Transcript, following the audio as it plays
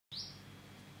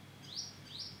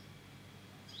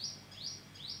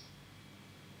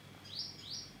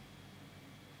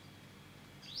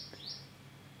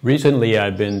Recently,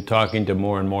 I've been talking to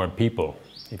more and more people.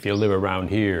 If you live around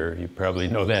here, you probably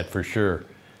know that for sure.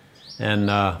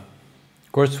 And of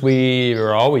course, we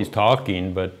are always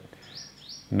talking, but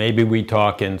maybe we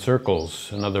talk in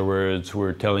circles. In other words,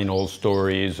 we're telling old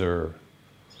stories or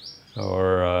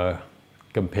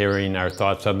comparing our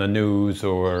thoughts on the news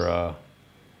or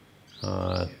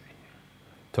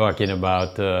talking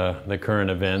about the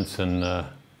current events and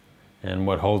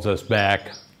what holds us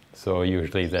back. So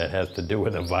usually that has to do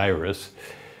with a virus.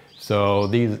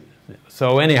 So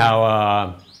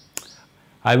anyhow,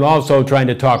 I'm also trying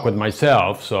to talk with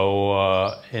myself.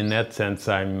 So in that sense,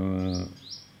 I'm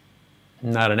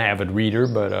not an avid reader,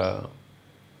 but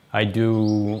I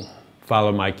do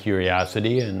follow my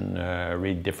curiosity and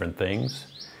read different things.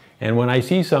 And when I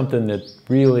see something that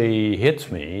really hits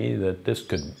me, that this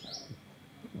could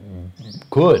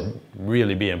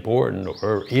really be important,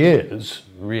 or is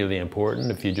really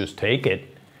important if you just take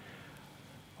it,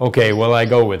 okay, well, I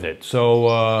go with it.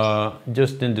 So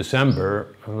just in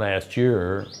December last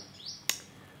year,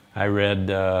 I read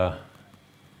a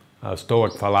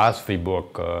Stoic philosophy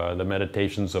book, The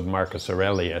Meditations of Marcus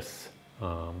Aurelius.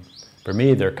 For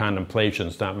me, they're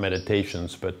contemplations, not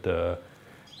meditations, but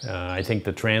I think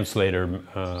the translator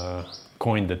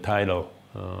coined the title.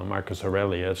 Marcus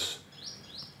Aurelius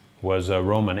was a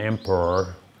Roman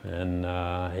emperor, and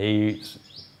he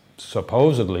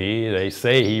supposedly, they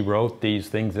say he wrote these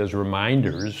things as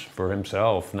reminders for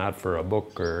himself, not for a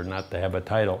book or not to have a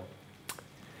title.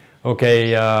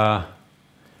 Okay,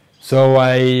 so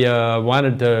I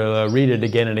wanted to read it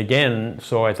again and again,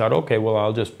 so I thought, okay, well,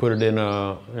 I'll just put it in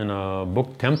a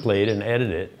book template and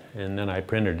edit it, and then I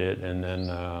printed it, and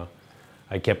then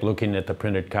I kept looking at the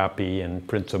printed copy and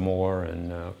print some more,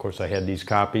 and of course I had these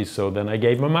copies, so then I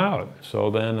gave them out. So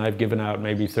then I've given out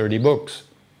maybe 30 books.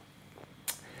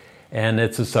 And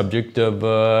it's a subject of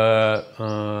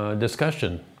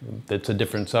discussion. It's a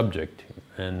different subject,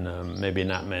 and maybe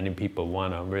not many people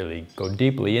want to really go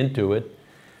deeply into it,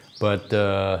 but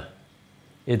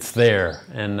it's there,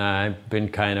 and I've been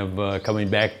kind of coming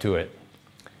back to it.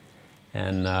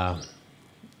 And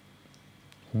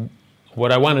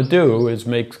what I want to do is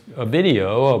make a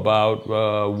video about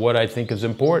what I think is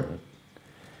important.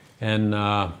 And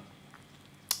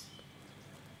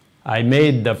I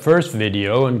made the first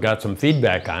video and got some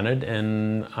feedback on it,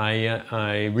 and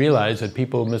I realized that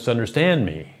people misunderstand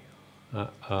me.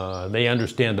 They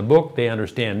understand the book, they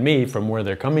understand me from where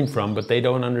they're coming from, but they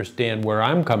don't understand where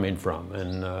I'm coming from,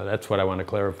 and that's what I want to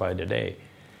clarify today.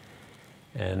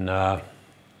 And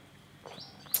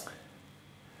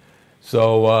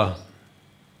so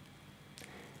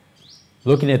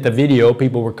looking at the video,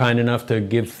 people were kind enough to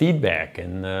give feedback,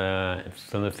 and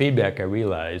from the feedback I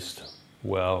realized,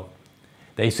 well,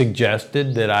 they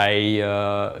suggested that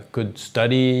I could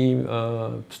study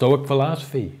Stoic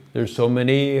philosophy. There's so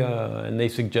many, and they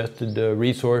suggested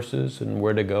resources and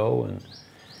where to go,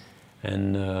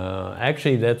 and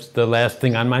actually that's the last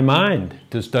thing on my mind,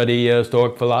 to study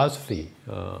Stoic philosophy.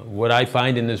 What I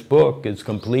find in this book is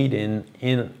complete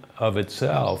in of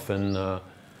itself, and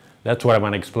that's what I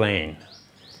want to explain.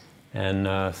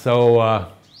 And so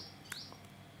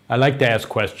I like to ask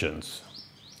questions.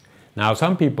 Now,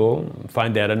 some people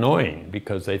find that annoying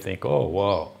because they think, oh,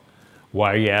 well,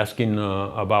 why are you asking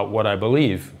about what I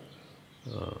believe?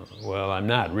 Well, I'm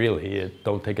not really.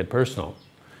 Don't take it personal.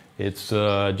 It's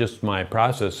just my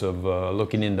process of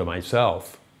looking into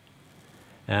myself.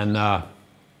 And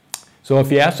so if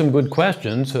you ask some good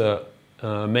questions,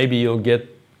 maybe you'll get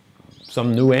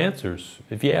some new answers.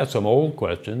 If you ask some old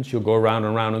questions, you'll go around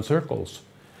and around in circles.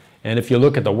 And if you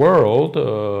look at the world,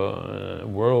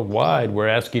 worldwide, we're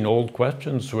asking old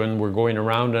questions when we're going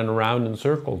around and around in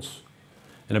circles.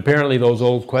 And apparently those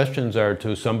old questions are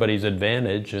to somebody's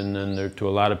advantage, and then they're to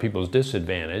a lot of people's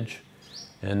disadvantage.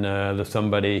 And the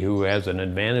somebody who has an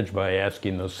advantage by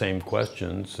asking those same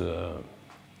questions,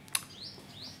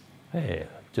 hey,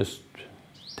 just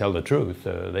tell the truth,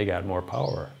 they got more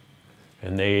power.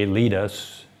 And they lead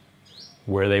us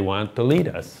where they want to lead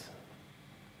us.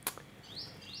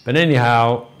 But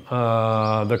anyhow,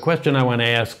 the question I want to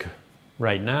ask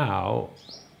right now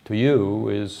to you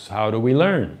is, how do we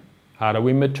learn? How do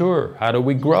we mature? How do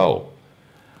we grow?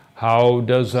 How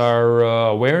does our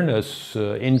awareness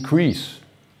increase?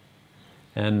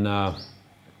 And as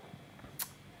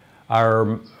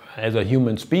a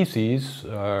human species,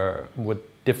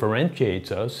 what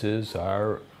differentiates us is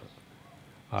our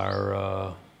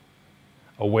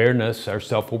awareness, our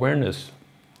self-awareness.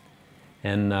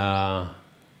 And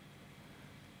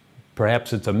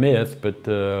perhaps it's a myth, but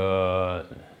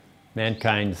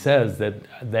mankind says that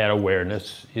that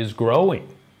awareness is growing.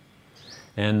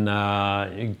 And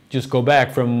you just go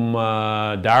back from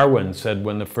Darwin said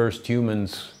when the first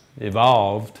humans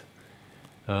evolved,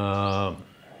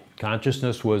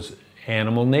 consciousness was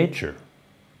animal nature.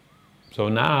 So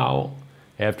now,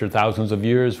 after thousands of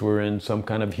years, we're in some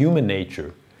kind of human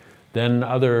nature. Then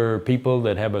other people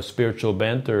that have a spiritual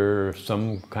bent or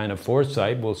some kind of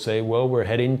foresight will say, well, we're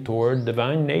heading toward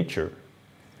divine nature.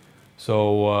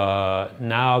 So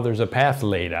now there's a path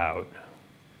laid out.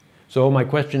 So my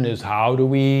question is, how do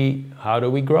we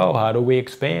grow? How do we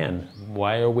expand?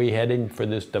 Why are we heading for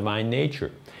this divine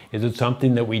nature? Is it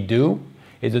something that we do?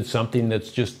 Is it something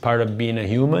that's just part of being a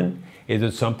human? Is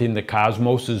it something the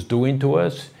cosmos is doing to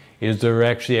us? Is there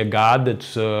actually a God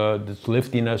that's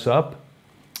lifting us up?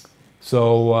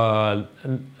 So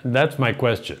that's my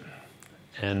question.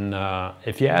 And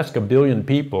if you ask 1 billion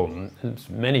people, it's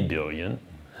many billion,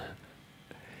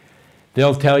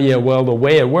 they'll tell you, well, the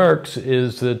way it works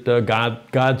is that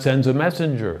God sends a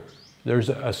messenger. There's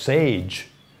a sage,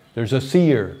 there's a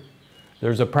seer,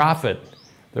 there's a prophet,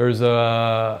 there's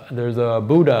a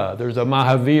Buddha, there's a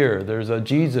Mahavir, there's a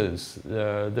Jesus,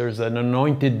 there's an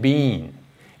anointed being,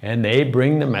 and they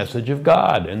bring the message of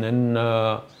God. And then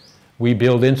we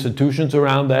build institutions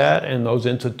around that, and those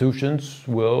institutions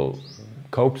will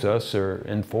coax us or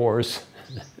enforce,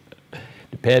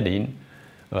 depending.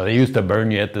 They used to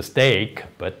burn you at the stake,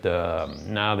 but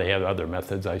now they have other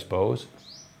methods, I suppose.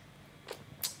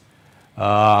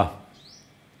 And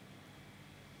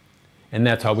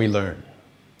that's how we learn.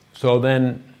 So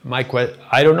then, I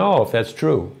don't know if that's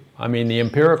true. I mean, the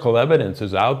empirical evidence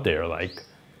is out there, like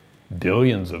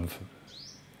billions of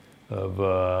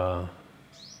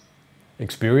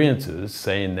experiences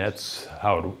saying that's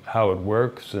how it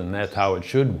works and that's how it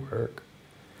should work.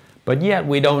 But yet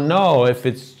we don't know if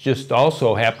it's just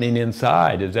also happening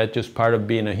inside. Is that just part of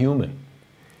being a human?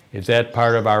 Is that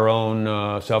part of our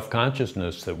own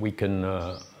self-consciousness, that we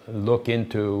can look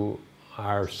into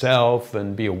ourself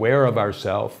and be aware of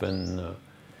ourself and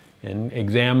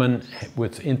examine,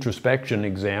 with introspection,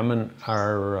 examine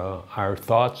our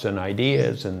thoughts and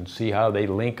ideas and see how they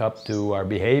link up to our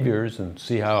behaviors and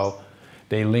see how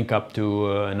they link up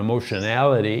to an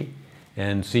emotionality,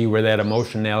 and see where that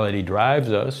emotionality drives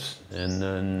us. And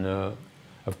then,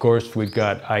 of course, we've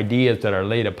got ideas that are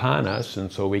laid upon us,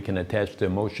 and so we can attach the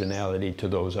emotionality to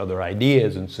those other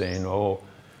ideas and saying, oh,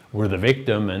 we're the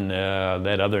victim, and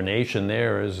that other nation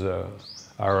there is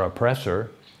our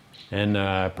oppressor, and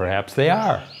perhaps they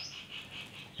are.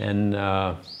 And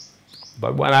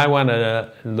but what I want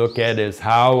to look at is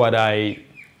how would I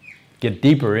get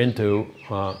deeper into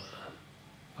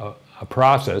a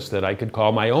process that I could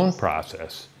call my own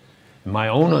process, my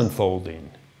own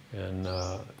unfolding. And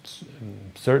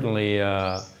certainly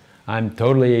I'm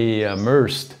totally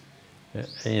immersed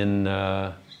in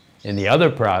the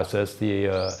other process,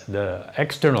 the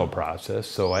external process,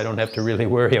 so I don't have to really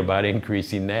worry about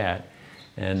increasing that.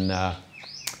 And I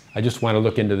just want to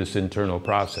look into this internal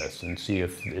process and see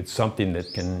if it's something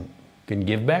that can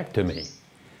give back to me.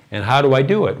 And how do I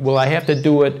do it? Well, I have to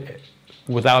do it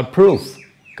without proof,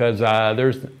 because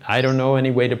I don't know any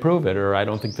way to prove it, or I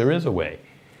don't think there is a way.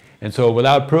 And so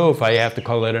without proof, I have to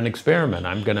call it an experiment.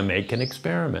 I'm going to make an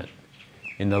experiment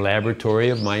in the laboratory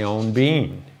of my own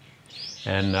being.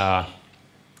 And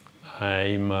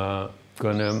I'm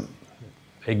going to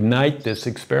ignite this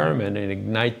experiment and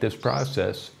ignite this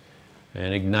process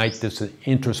and ignite this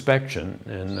introspection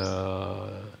and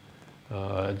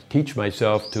teach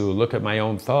myself to look at my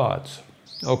own thoughts.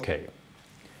 Okay.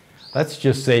 Let's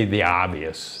just say the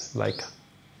obvious, like,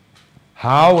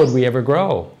 how would we ever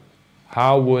grow?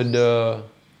 How would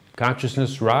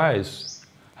consciousness rise?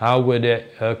 How would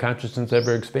consciousness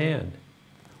ever expand?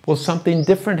 Well, something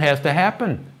different has to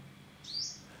happen.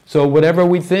 So whatever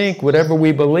we think, whatever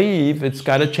we believe, it's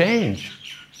got to change.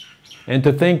 And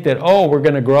to think that, oh, we're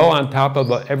going to grow on top of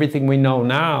everything we know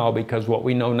now, because what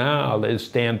we know now is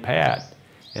stand pat.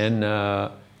 And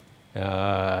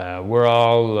we're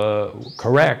all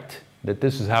correct that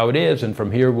this is how it is, and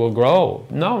from here we'll grow.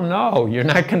 No, you're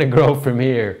not going to grow from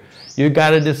here. You've got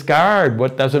to discard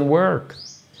what doesn't work,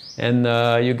 and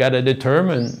you've got to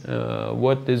determine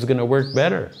what is going to work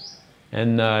better,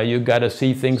 and you've got to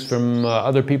see things from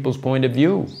other people's point of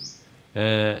view,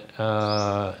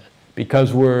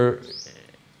 because we're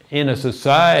in a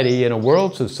society, in a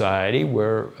world society,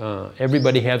 where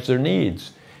everybody has their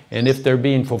needs. And if they're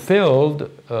being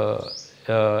fulfilled,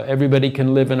 everybody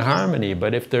can live in harmony.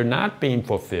 But if they're not being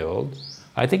fulfilled,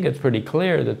 I think it's pretty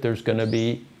clear that there's going to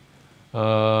be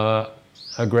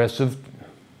aggressive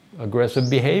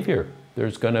behavior.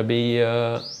 There's going to be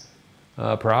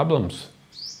problems.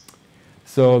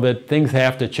 So that things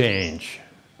have to change.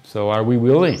 So are we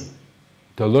willing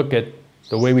to look at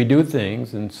the way we do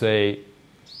things and say,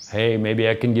 hey, maybe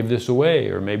I can give this away,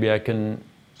 or maybe I can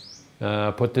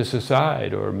put this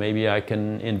aside, or maybe I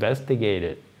can investigate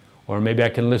it, or maybe I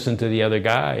can listen to the other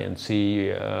guy and see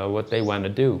what they want to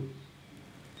do.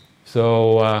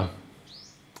 So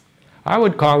I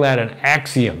would call that an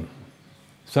axiom,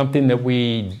 something that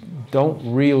we don't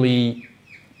really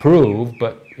prove,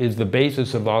 but is the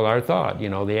basis of all our thought. You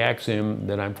know, the axiom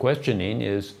that I'm questioning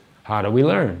is, how do we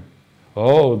learn?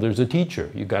 Oh, there's a teacher.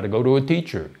 You got to go to a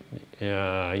teacher.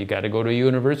 You got to go to a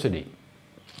university.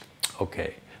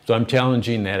 Okay, so I'm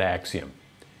challenging that axiom.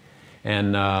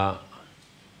 And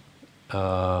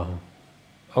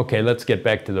okay, let's get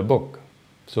back to the book.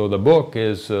 So the book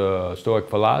is Stoic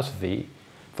philosophy.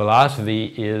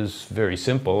 Philosophy is very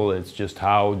simple. It's just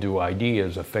how do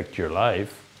ideas affect your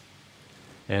life.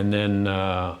 And then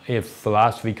if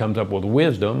philosophy comes up with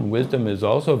wisdom, wisdom is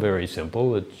also very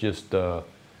simple. It's just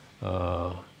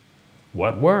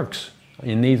what works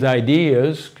in these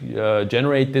ideas,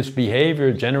 generate this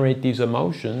behavior, generate these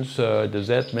emotions. Does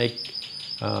that make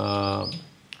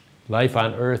life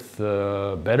on earth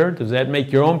better? Does that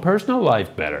make your own personal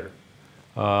life better?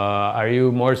 Are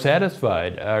you more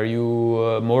satisfied? Are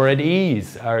you more at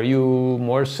ease? Are you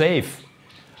more safe?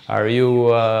 Are you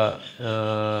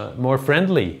more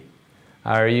friendly?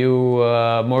 Are you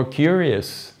more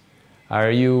curious?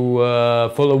 Are you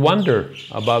full of wonder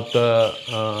about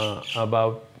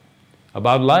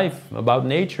about life, about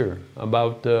nature,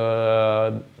 about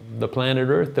the planet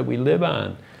Earth that we live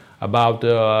on, about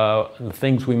the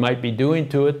things we might be doing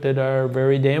to it that are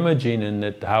very damaging, and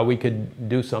that how we could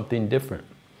do something different?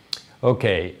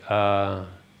 Okay.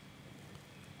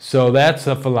 So that's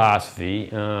a philosophy.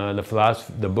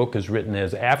 The book is written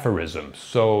as aphorisms.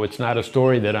 So it's not a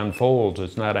story that unfolds.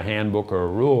 It's not a handbook or a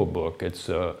rule book.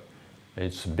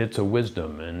 It's bits of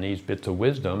wisdom, and these bits of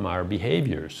wisdom are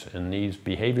behaviors, and these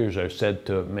behaviors are said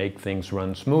to make things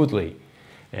run smoothly.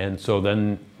 And so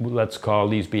then let's call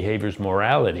these behaviors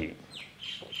morality.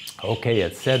 Okay,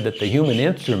 it's said that the human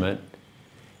instrument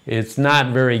is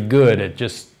not very good at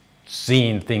just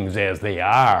seeing things as they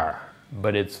are,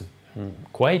 but it's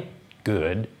quite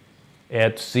good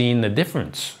at seeing the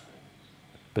difference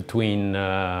between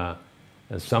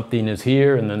something is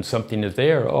here and then something is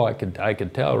there. Oh, I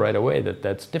could tell right away that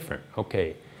that's different.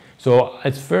 Okay, so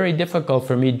it's very difficult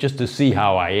for me just to see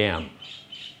how I am.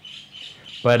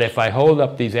 But if I hold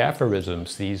up these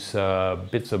aphorisms, these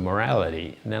bits of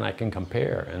morality, then I can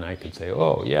compare, and I could say,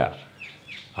 oh yeah,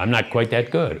 I'm not quite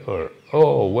that good, or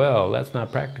oh well, that's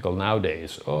not practical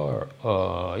nowadays, or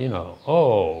you know,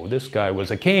 oh, this guy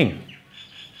was a king,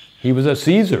 he was a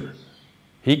Caesar,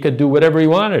 he could do whatever he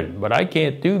wanted, but I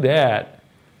can't do that.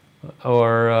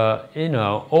 Or you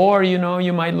know,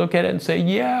 you might look at it and say,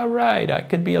 yeah, right, I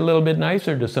could be a little bit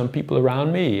nicer to some people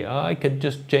around me. I could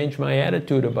just change my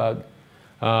attitude about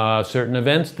certain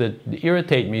events that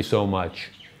irritate me so much.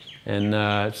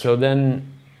 And so then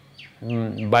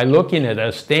by looking at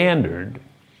a standard,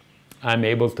 I'm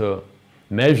able to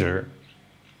measure.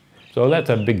 So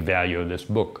that's a big value of this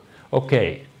book.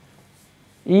 Okay,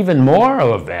 even more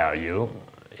of a value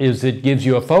is it gives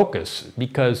you a focus,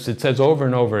 because it says over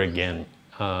and over again,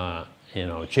 you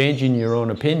know, changing your own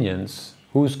opinions,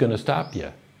 who's going to stop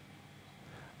you?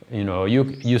 You know,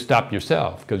 you stop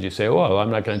yourself, because you say, well, I'm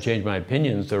not going to change my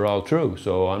opinions, they're all true,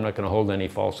 so I'm not going to hold any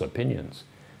false opinions.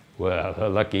 Well,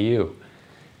 lucky you.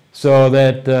 So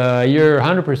that you're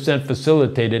 100%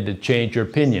 facilitated to change your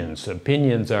opinions.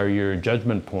 Opinions are your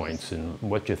judgment points, and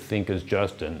what you think is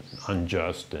just and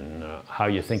unjust, and how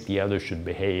you think the other should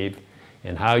behave,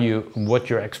 and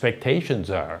what your expectations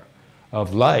are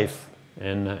of life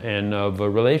and of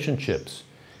relationships.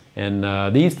 And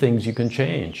these things you can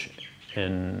change.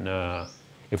 And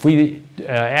if we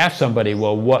ask somebody,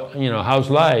 well,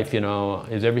 how's life?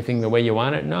 Is everything the way you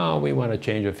want it? No, we want to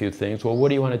change a few things. Well, what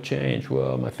do you want to change?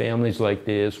 Well, my family's like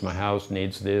this, my house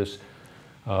needs this.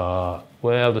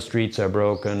 Well, the streets are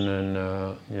broken, and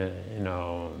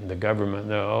the government,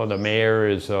 the mayor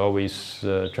is always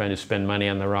trying to spend money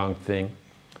on the wrong thing.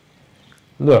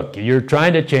 Look, you're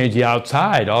trying to change the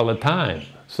outside all the time.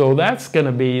 So that's going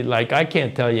to be like, I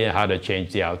can't tell you how to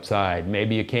change the outside.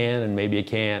 Maybe you can, and maybe you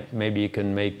can't. Maybe you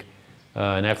can make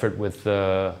an effort with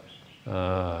your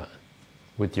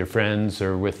friends,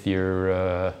 or with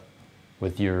your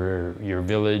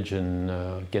village,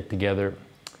 and get together.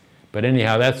 But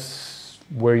anyhow, that's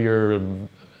where you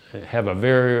have a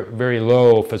very, very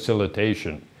low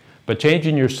facilitation. But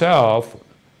changing yourself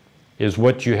is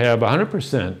what you have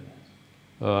 100%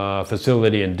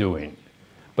 facility in doing.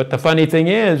 But the funny thing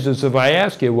is if I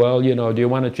ask you, well, you know, do you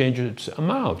want to change it?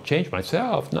 Change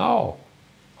myself? No,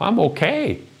 I'm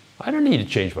okay. I don't need to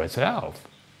change myself.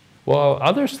 Well,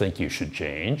 others think you should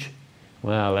change.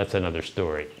 Well, that's another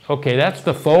story. Okay, that's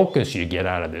the focus you get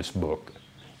out of this book.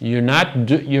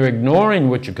 You're ignoring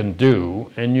what you can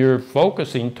do, and you're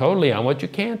focusing totally on what you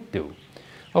can't do.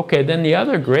 Okay, then the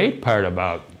other great part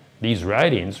about these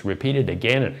writings, repeated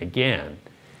again and again,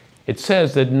 it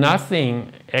says that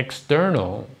nothing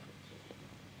external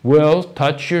will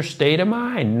touch your state of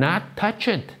mind. Not touch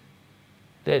it.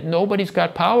 That nobody's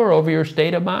got power over your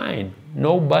state of mind.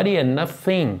 Nobody and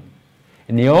nothing.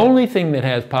 And the only thing that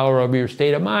has power over your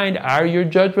state of mind are your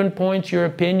judgment points, your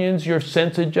opinions, your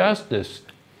sense of justice.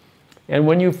 And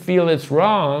when you feel it's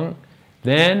wrong,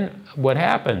 then what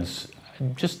happens?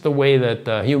 Just the way that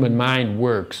the human mind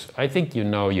works, I think you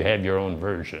know you have your own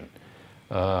version.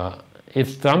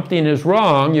 If something is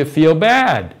wrong, you feel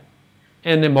bad.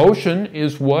 And emotion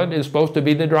is what is supposed to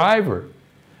be the driver.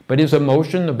 But is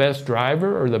emotion the best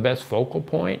driver or the best focal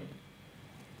point?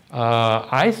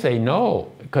 I say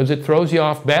no, because it throws you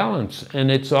off balance, and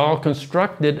it's all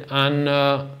constructed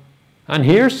on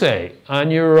hearsay,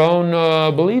 on your own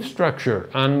belief structure,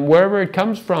 on wherever it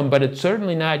comes from, but it's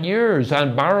certainly not yours,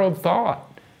 on borrowed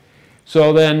thought.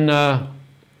 So then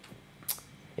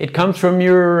it comes from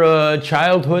your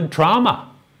childhood trauma,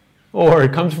 or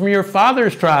it comes from your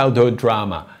father's childhood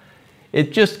trauma.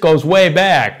 It just goes way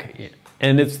back,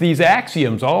 and it's these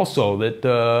axioms also that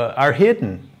are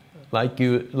hidden. Like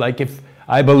if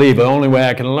I believe the only way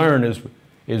I can learn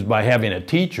is by having a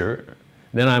teacher,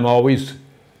 then I'm always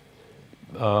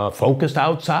focused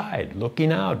outside,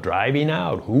 looking out, driving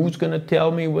out. Who's going to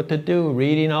tell me what to do?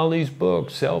 Reading all these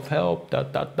books, self-help,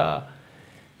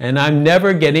 And I'm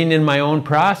never getting in my own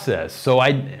process. So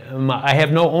I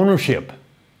have no ownership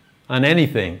on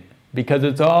anything, because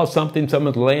it's all something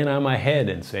someone's laying on my head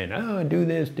and saying, oh, do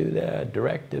this, do that,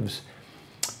 directives.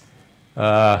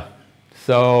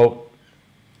 So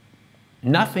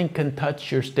nothing can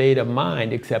touch your state of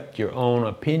mind except your own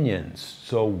opinions.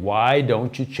 So why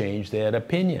don't you change that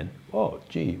opinion? Oh,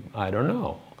 gee, I don't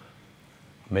know.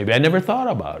 Maybe I never thought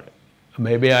about it.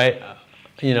 Maybe I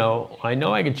know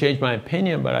I could change my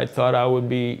opinion, but I thought I would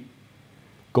be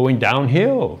going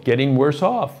downhill, getting worse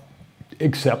off,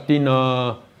 accepting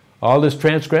all this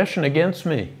transgression against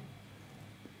me.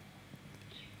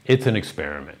 It's an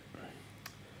experiment.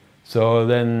 So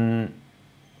then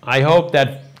I hope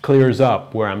that clears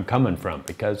up where I'm coming from,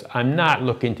 because I'm not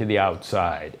looking to the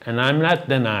outside, and I'm not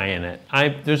denying it.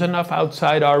 There's enough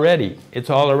outside already. It's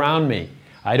all around me.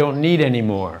 I don't need any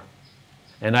more.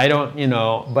 And I don't,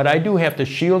 but I do have to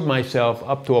shield myself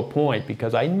up to a point,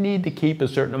 because I need to keep a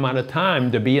certain amount of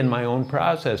time to be in my own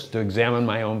process, to examine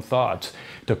my own thoughts,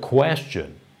 to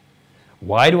question.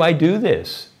 Why do I do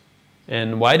this?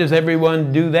 And why does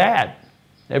everyone do that?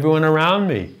 Everyone around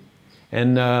me.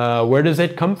 And where does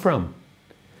it come from?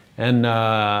 And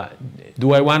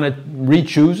do I want to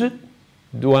re-choose it?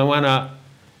 Do I want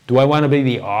to be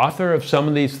the author of some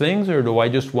of these things, or do I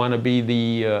just want to be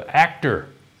the actor,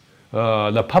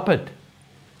 the puppet?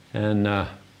 And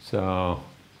so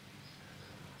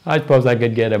I suppose I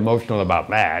could get emotional about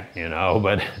that,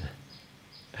 but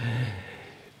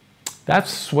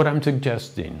that's what I'm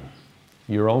suggesting.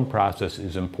 Your own process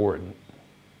is important,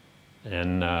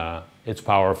 and it's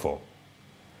powerful.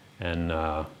 And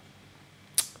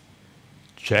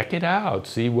check it out,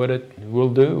 see what it will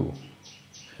do.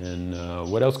 And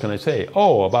what else can I say?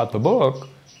 Oh, about the book,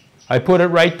 I put it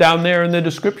right down there in the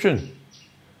description.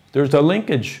 There's a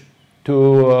linkage to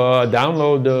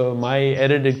download my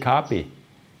edited copy,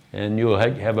 and you'll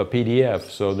have a PDF,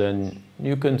 so then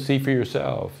you can see for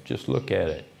yourself. Just look at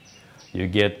it. You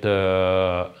get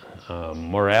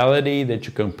morality that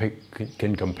you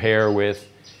can compare with,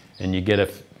 and you get a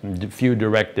few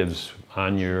directives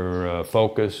on your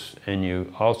focus, and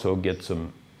you also get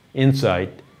some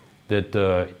insight that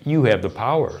you have the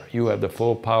power. You have the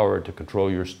full power to control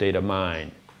your state of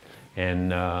mind.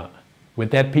 And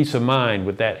with that peace of mind,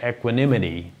 with that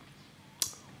equanimity,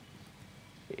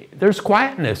 there's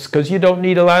quietness, because you don't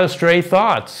need a lot of stray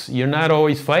thoughts. You're not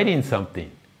always fighting something.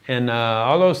 And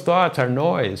all those thoughts are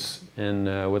noise.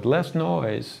 And with less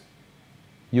noise,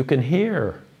 you can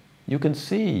hear, you can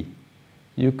see,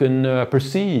 you can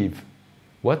perceive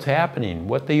what's happening,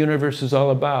 what the universe is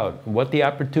all about, what the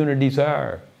opportunities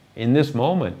are in this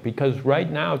moment. Because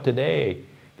right now, today,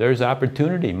 there's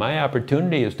opportunity. My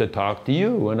opportunity is to talk to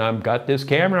you, and I've got this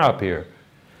camera up here,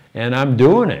 and I'm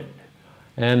doing it.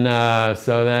 And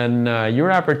so then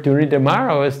your opportunity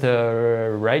tomorrow is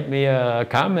to write me a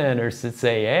comment or to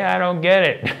say, hey, I don't get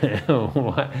it.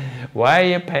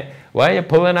 why are you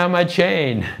pulling on my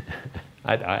chain?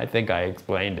 I think I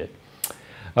explained it.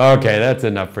 Okay, that's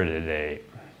enough for today.